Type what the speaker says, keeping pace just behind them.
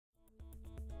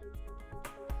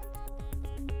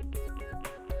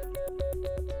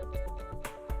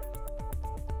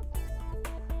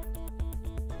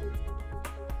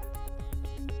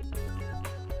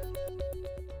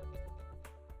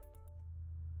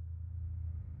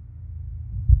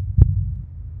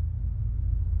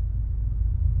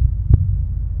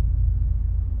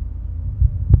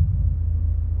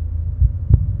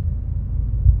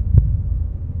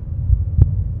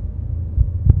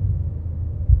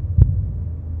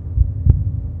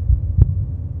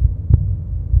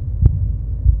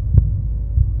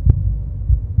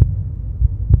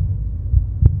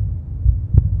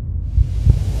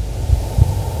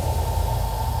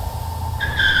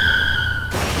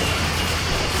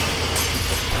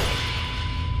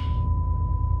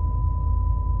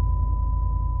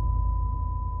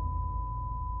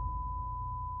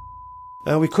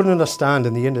We couldn't understand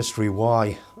in the industry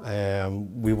why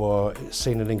we were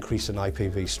seeing an increase in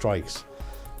IPV strikes.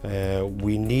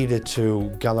 We needed to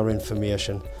gather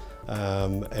information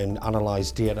and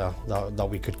analyse data that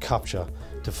we could capture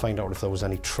to find out if there was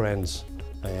any trends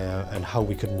and how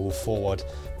we could move forward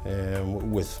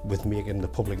with making the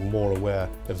public more aware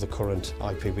of the current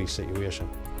IPV situation.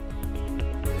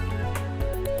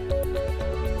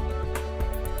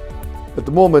 At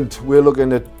the moment we're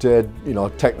looking at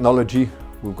technology.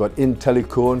 We've got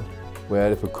IntelliCone,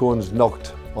 where if a cone's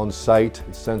knocked on site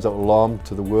it sends out an alarm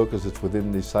to the workers that's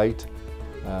within the site.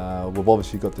 We've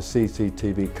obviously got the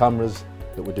CCTV cameras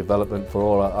that we're developing for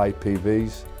all our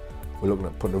IPVs. We're looking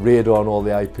at putting a radar on all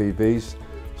the IPVs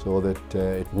so that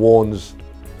it warns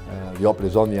the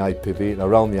operatives on the IPV and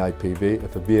around the IPV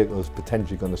if a vehicle is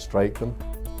potentially going to strike them.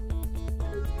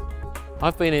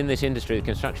 I've been in this industry, the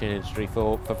construction industry,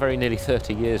 for very nearly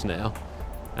 30 years now.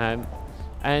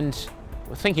 And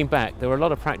thinking back, there were a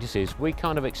lot of practices we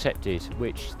kind of accepted,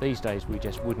 which these days we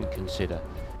just wouldn't consider.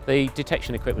 The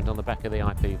detection equipment on the back of the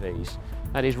IPVs,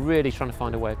 that is really trying to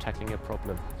find a way of tackling a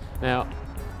problem. Now,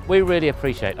 I really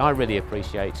appreciate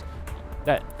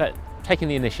that taking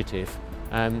the initiative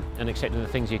and accepting the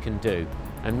things you can do,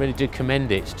 and really do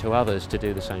commend it to others to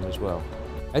do the same as well.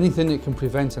 Anything that can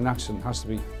prevent an accident has to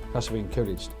be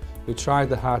encouraged. We've tried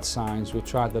the hard signs, we've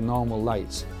tried the normal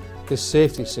lights. This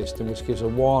safety system, which gives a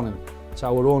warning to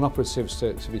our own operatives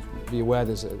to be aware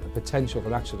there's a potential for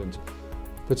an accident,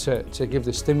 but to give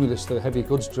the stimulus to the heavy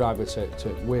goods driver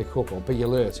to wake up or be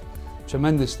alert,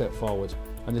 tremendous step forward.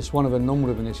 And it's one of a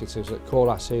number of initiatives that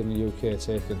COLAS here in the UK are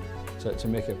taking to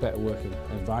make it a better working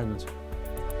environment.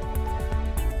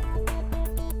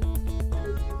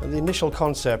 And the initial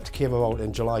concept came about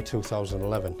in July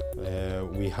 2011.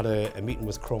 We had a meeting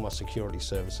with Croma Security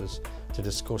Services to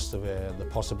discuss the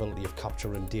possibility of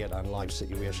capturing data and live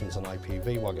situations on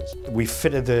IPV wagons. We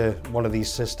fitted one of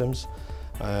these systems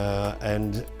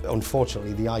and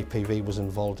unfortunately the IPV was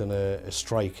involved in a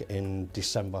strike in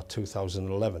December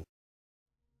 2011.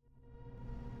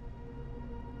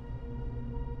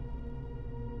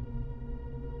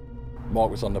 Mark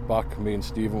was on the back, me and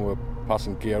Stephen were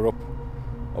passing gear up,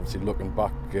 obviously looking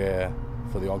back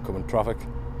for the oncoming traffic.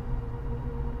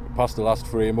 We passed the last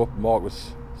frame up, Mark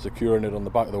was securing it on the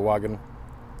back of the wagon.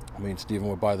 Me and Stephen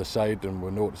were by the side and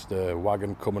we noticed the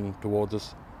wagon coming towards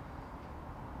us.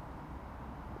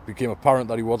 It became apparent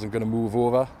that he wasn't going to move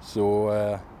over,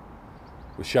 so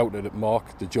we shouted at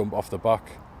Mark to jump off the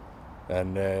back,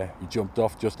 and he jumped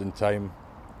off just in time.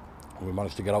 We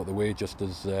managed to get out of the way just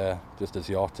as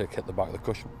the Arctic hit the back of the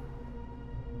cushion.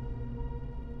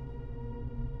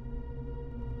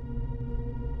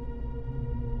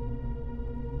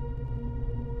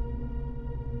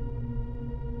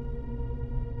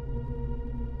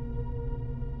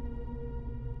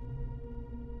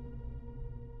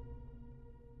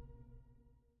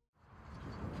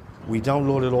 We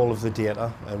downloaded all of the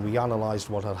data and we analysed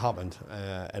what had happened.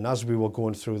 And as we were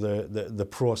going through the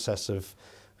process of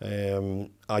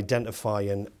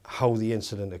identifying how the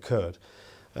incident occurred,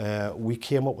 we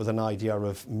came up with an idea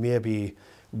of maybe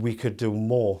we could do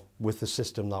more with the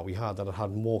system that we had, that it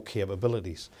had more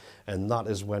capabilities. And that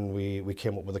is when we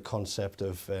came up with the concept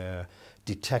of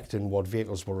detecting what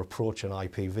vehicles were approaching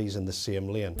IPVs in the same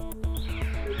lane.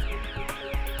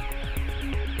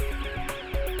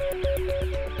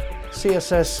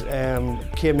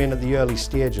 CSS came in at the early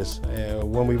stages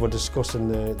when we were discussing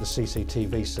the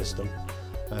CCTV system.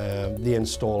 They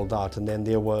installed that, and then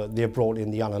they brought in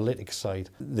the analytics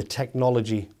side. The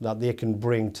technology that they can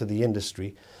bring to the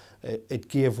industry, it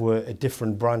gave a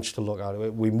different branch to look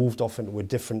at. We moved off into a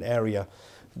different area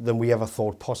than we ever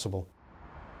thought possible.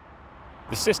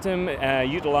 The system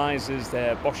utilises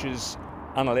Bosch's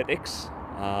analytics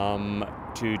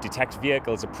to detect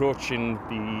vehicles approaching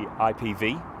the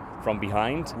IPV from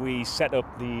behind. We set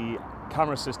up the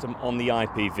camera system on the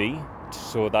IPV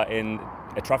so that in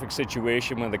a traffic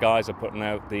situation when the guys are putting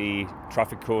out the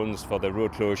traffic cones for the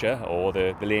road closure or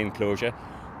the lane closure,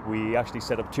 we actually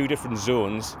set up two different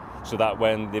zones so that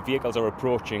when the vehicles are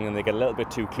approaching and they get a little bit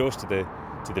too close to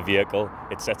the vehicle,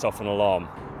 it sets off an alarm.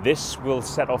 This will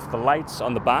set off the lights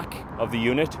on the back of the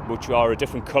unit, which are a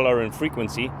different colour and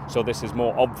frequency, so this is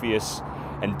more obvious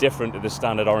and different to the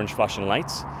standard orange flashing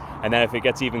lights. And then if it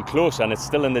gets even closer and it's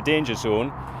still in the danger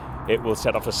zone, it will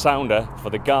set off a sounder for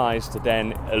the guys to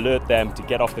then alert them to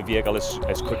get off the vehicle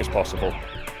as quick as possible.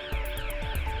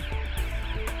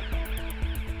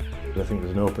 I think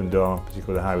there's an open door,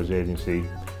 particularly the Highways Agency,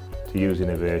 to use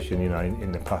innovation. You know,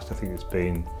 in the past I think it's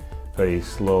been very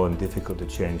slow and difficult to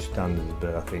change standards,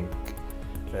 but I think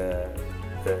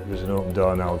there's an open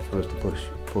door now for us to push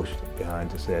pushed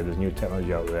behind to say there's new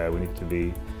technology out there, we need to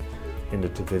be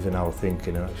innovative in our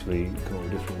thinking and actually come up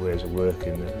with different ways of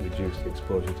working that reduce the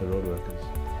exposure to road workers.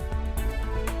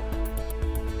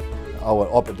 Our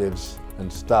operatives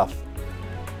and staff,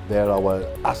 they're our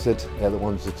asset, they're the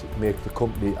ones that make the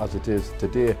company as it is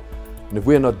today. And if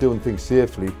we're not doing things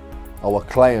safely, our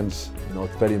clients, you know,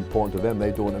 it's very important to them.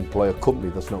 They don't employ a company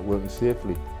that's not working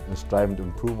safely and striving to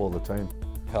improve all the time.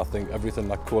 I think everything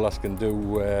that Colas can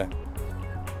do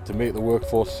to make the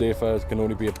workforce safer can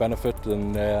only be a benefit,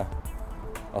 and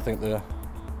I think they're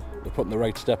putting the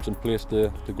right steps in place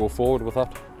to go forward with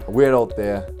that. We're out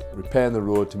there repairing the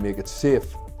road to make it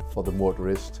safe for the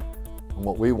motorist, and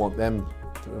what we want them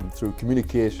through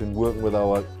communication, working with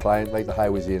our client like the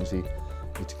Highways Agency,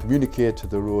 is to communicate to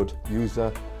the road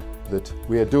user that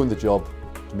we are doing the job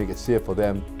to make it safe for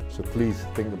them. So please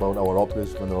think about our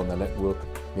operatives when they're on their network,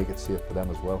 make it safe for them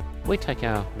as well. We take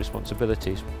our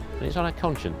responsibilities, and it's on our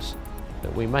conscience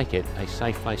that we make it a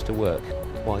safe place to work,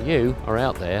 while you are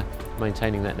out there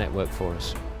maintaining that network for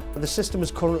us. The system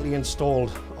is currently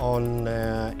installed on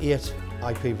 8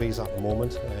 IPVs at the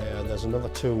moment. There's another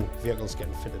 2 vehicles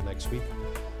getting fitted next week.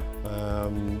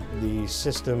 The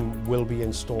system will be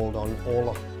installed on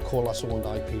all Colas owned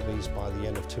IPVs by the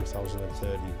end of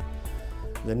 2030.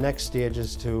 The next stage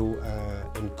is to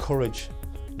encourage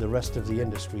the rest of the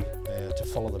industry to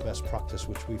follow the best practice,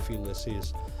 which we feel this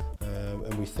is,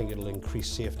 and we think it'll increase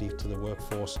safety to the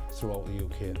workforce throughout the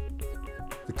UK.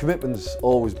 The commitment's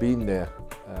always been there.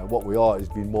 What we are is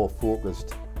being more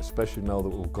focused, especially now that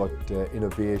we've got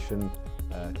innovation,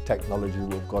 technology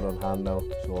we've got on hand now,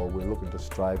 so we're looking to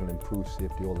strive and improve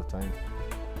safety all the time.